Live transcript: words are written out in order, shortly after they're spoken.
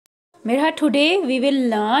Mirha, today we will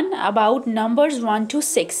learn about numbers 1 to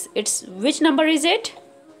 6. It's which number is it?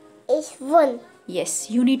 It's 1. Yes,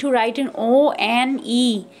 you need to write in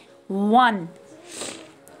O-N-E. 1.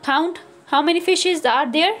 Count. How many fishes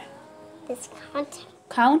are there? Let's count.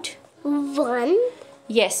 Count. 1.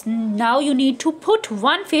 Yes, now you need to put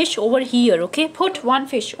one fish over here, okay? Put one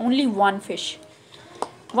fish, only one fish.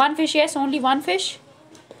 One fish, yes, only one fish.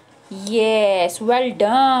 Yes, well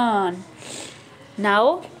done.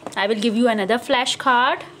 Now, I will give you another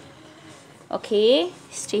flashcard. Okay,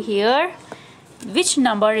 stay here. Which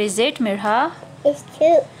number is it, Mirha? It's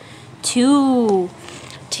 2. 2.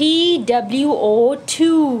 T-W-O,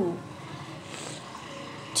 2.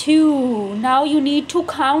 2. Now you need to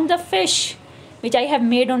count the fish which I have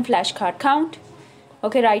made on flashcard. Count.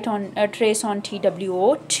 Okay, write on trace on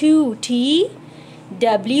T-W-O, 2. T-W-O,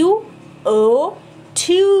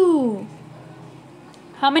 2.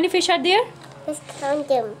 How many fish are there? Let's count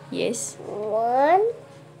them. Yes. 1.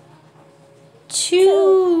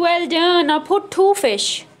 2. Well done. Now put 2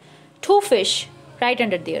 fish. 2 fish right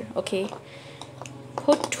under there. Okay.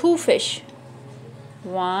 Put 2 fish.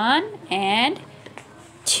 1 and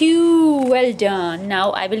 2. Well done.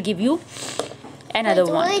 Now I will give you another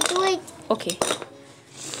one. Wait. Okay.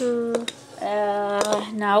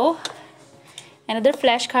 Now another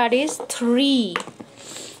flashcard is 3.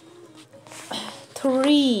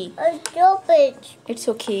 3. I drop it. It's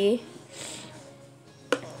okay.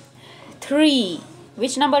 3.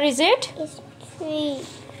 Which number is it? It's 3.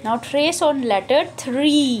 Now trace on letter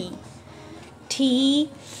 3. T-H-R-E-E,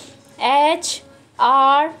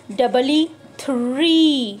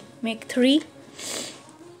 3. Make 3.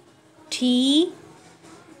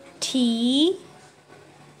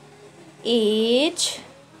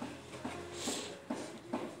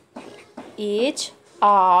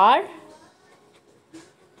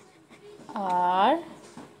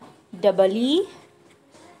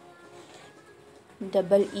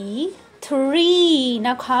 3.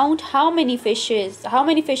 Now count how many fishes. How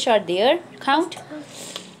many fish are there? Count.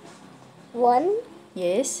 1,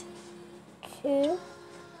 Yes. 2,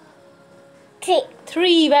 3.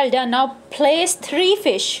 3. Well done. Now place 3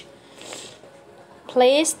 fish.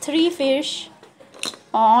 Place 3 fish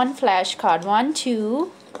on flashcard. 1,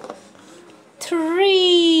 2,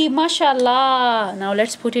 3. Mashallah. Now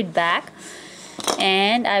let's put it back.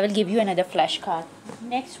 And I will give you another flashcard.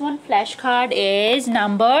 Next one flashcard is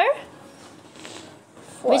number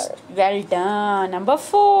 4. well done. Number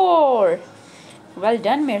 4. Well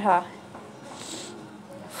done, Mirha.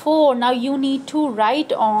 4. Now you need to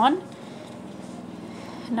write on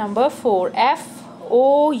number 4.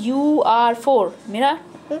 F-O-U-R, 4. Mirha.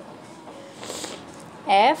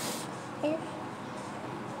 F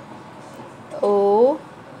O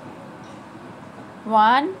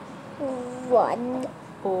 1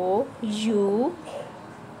 O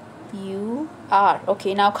U R.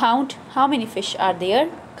 Okay, now count how many fish are there.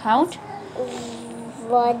 Count.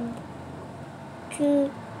 1,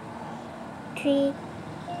 2, 3,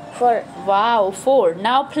 4. Wow, 4.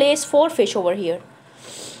 Now place 4 fish over here.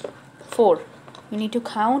 4. You need to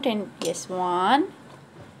count and yes, 1,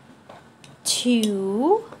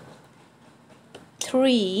 2,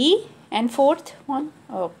 3, and 4th one.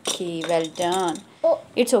 Okay, well done. Oh.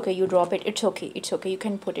 It's okay, you drop it. It's okay, you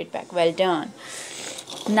can put it back. Well done.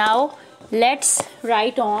 Now let's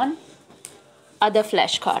write on other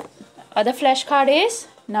flashcard. Other flashcard is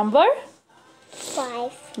number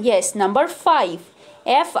 5. yes, number 5.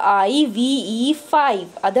 F-I-V-E,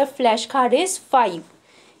 5. Other flashcard is 5.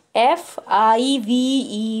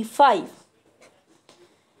 F-I-V-E, 5.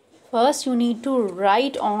 First you need to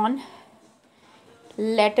write on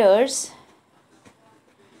letters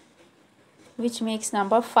which makes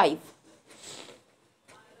number 5.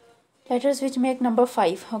 Letters which make number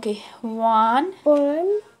 5. Okay. 1,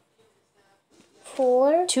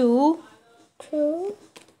 4, 2, 2,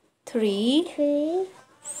 3, 3,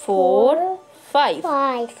 4, 5.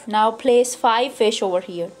 5. Now place 5 fish over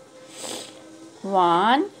here.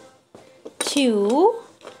 1, 2,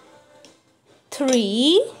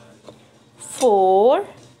 3, 4,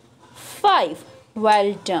 5.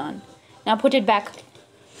 Well done. Now put it back.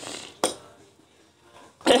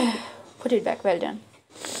 Put it back. Well done.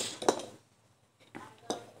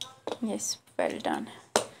 Yes, well done.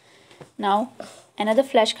 Now another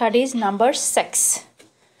flashcard is number 6.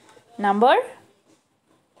 Number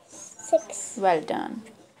 6. well done.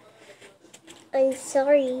 I'm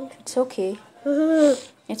sorry. It's okay.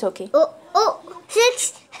 It's okay. Oh,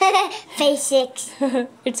 6. Face 6.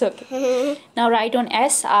 It's okay. Now write on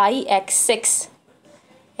S-I-X, 6.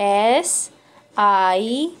 S-I-X,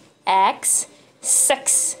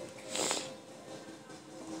 6.